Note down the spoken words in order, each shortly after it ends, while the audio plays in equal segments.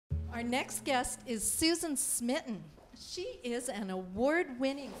Our next guest is Susan Smitten. She is an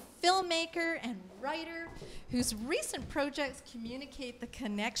award-winning filmmaker and writer whose recent projects communicate the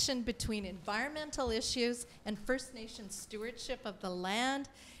connection between environmental issues and First Nations stewardship of the land.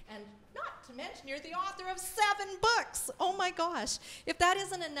 And not to mention, you're the author of 7 books. Oh my gosh. If that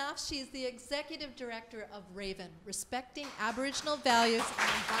isn't enough, she's the executive director of Raven, Respecting Aboriginal Values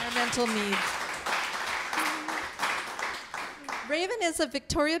and Environmental Needs. Raven is a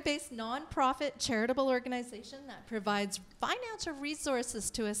Victoria-based nonprofit charitable organization that provides financial resources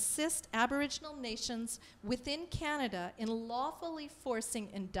to assist Aboriginal nations within Canada in lawfully forcing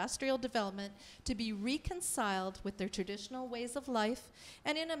industrial development to be reconciled with their traditional ways of life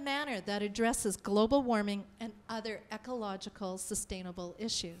and in a manner that addresses global warming and other ecological sustainable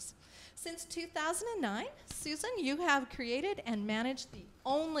issues. Since 2009, Susan, you have created and managed the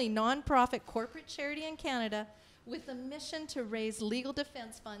only nonprofit corporate charity in Canada with a mission to raise legal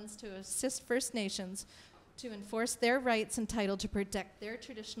defense funds to assist First Nations to enforce their rights and title to protect their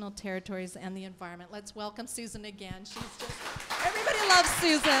traditional territories and the environment. Let's welcome Susan again. She's just, everybody loves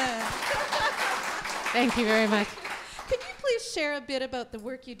Susan. Thank you very much. Could you please share a bit about the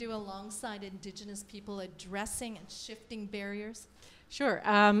work you do alongside Indigenous people addressing and shifting barriers? Sure.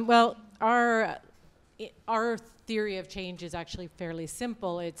 Well, our theory of change is actually fairly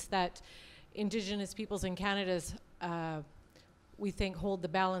simple. It's that Indigenous peoples in Canada, we think, hold the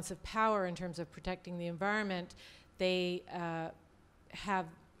balance of power in terms of protecting the environment. They have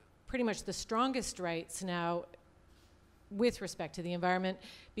pretty much the strongest rights now with respect to the environment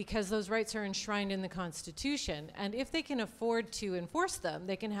because those rights are enshrined in the Constitution. And if they can afford to enforce them,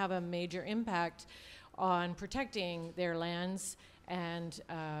 they can have a major impact on protecting their lands and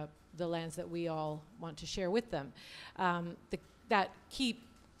the lands that we all want to share with them. That key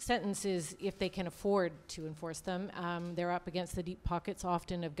sentence is if they can afford to enforce them. They're up against the deep pockets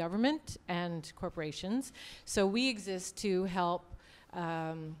often of government and corporations. So we exist to help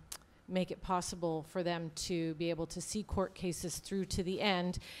make it possible for them to be able to see court cases through to the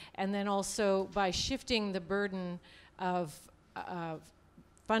end. And then also by shifting the burden of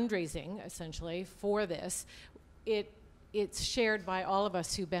fundraising, essentially, for this, it's shared by all of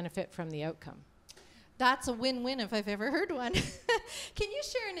us who benefit from the outcome. That's a win-win if I've ever heard one. Can you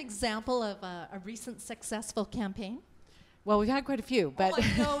share an example of a recent successful campaign? Well, we've had quite a few, but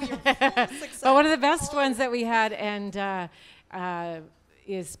I know you're full of success. But one of the best ones that we had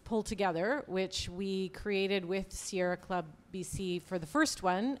is Pull Together, which we created with Sierra Club BC for the first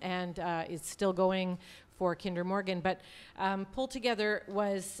one, and is still going for Kinder Morgan. But Pull Together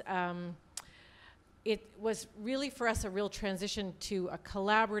was it was really for us a real transition to a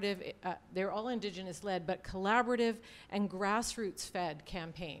collaborative, they're all Indigenous led, but collaborative and grassroots fed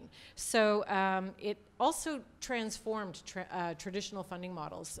campaign. So it also transformed traditional funding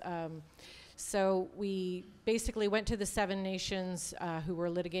models. So we basically went to the 7 nations who were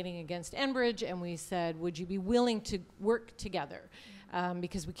litigating against Enbridge, and we said, would you be willing to work together?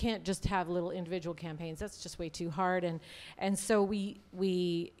 Because we can't just have little individual campaigns. That's just way too hard. And so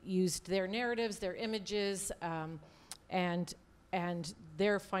we used their narratives, their images, and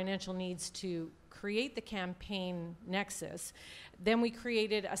their financial needs to create the campaign nexus. Then we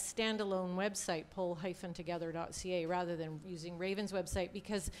created a standalone website, pull-together.ca, rather than using Raven's website,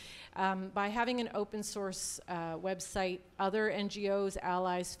 because by having an open source website, other NGOs,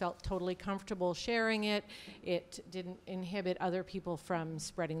 allies felt totally comfortable sharing it. It didn't inhibit other people from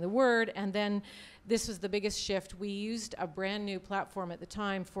spreading the word. And then this was the biggest shift. We used a brand new platform at the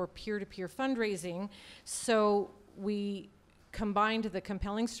time for peer-to-peer fundraising. So we combined the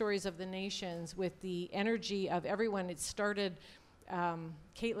compelling stories of the nations with the energy of everyone. It started,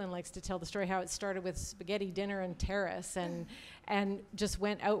 Caitlin likes to tell the story how it started with spaghetti dinner and terrace and just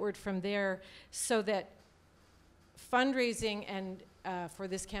went outward from there, so that fundraising and for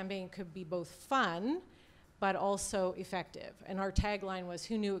this campaign could be both fun but also effective. And our tagline was,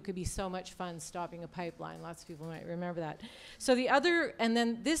 who knew it could be so much fun stopping a pipeline? Lots of people might remember that. So the other, and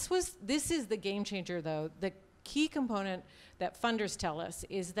then this is the game changer though. The key component that funders tell us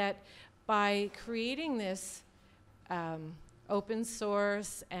is that by creating this open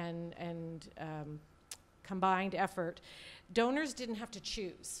source and combined effort, donors didn't have to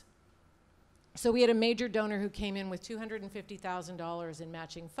choose. So we had a major donor who came in with $250,000 in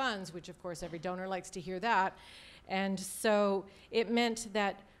matching funds, which of course every donor likes to hear that. And so it meant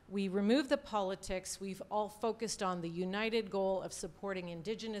that we removed the politics. We've all focused on the united goal of supporting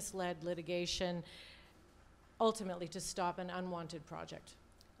Indigenous-led litigation, ultimately to stop an unwanted project.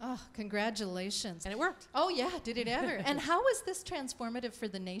 Oh, congratulations. And it worked. Oh, yeah, did it ever? And how was this transformative for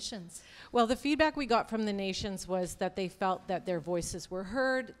the nations? Well, the feedback we got from the nations was that they felt that their voices were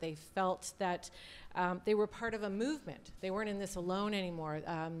heard. They felt that they were part of a movement. They weren't in this alone anymore.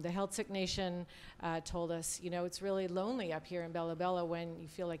 The Heldsick Nation told us, you know, it's really lonely up here in Bella Bella when you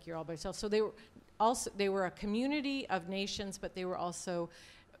feel like you're all by yourself. So they were a community of nations, but they were also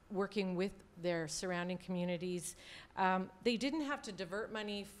working with their surrounding communities. They didn't have to divert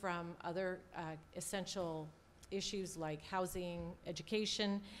money from other essential issues like housing,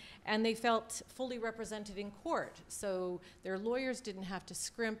 education, and they felt fully represented in court. So their lawyers didn't have to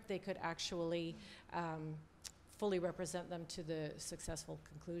scrimp. They could actually fully represent them to the successful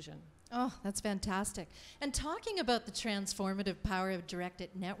conclusion. Oh, that's fantastic. And talking about the transformative power of directed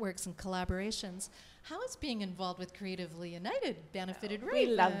networks and collaborations, how has being involved with Creatively United benefited Raven?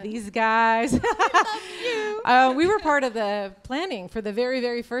 We love these guys. I love you. We were part of the planning for the very,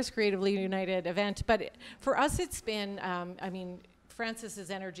 very first Creatively United event. But for us, it's been, I mean,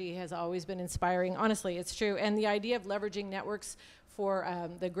 Francis's energy has always been inspiring. Honestly, it's true. And the idea of leveraging networks for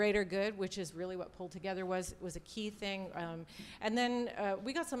the greater good, which is really what Pull Together was a key thing. And then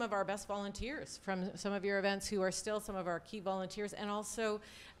we got some of our best volunteers from some of your events who are still some of our key volunteers, and also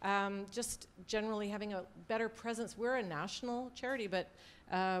just generally having a better presence. We're a national charity, but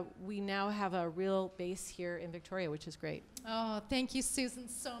we now have a real base here in Victoria, which is great. Oh, thank you, Susan,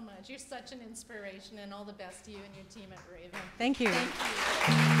 so much. You're such an inspiration, and all the best to you and your team at Raven. Thank you.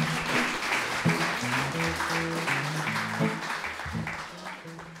 Thank you.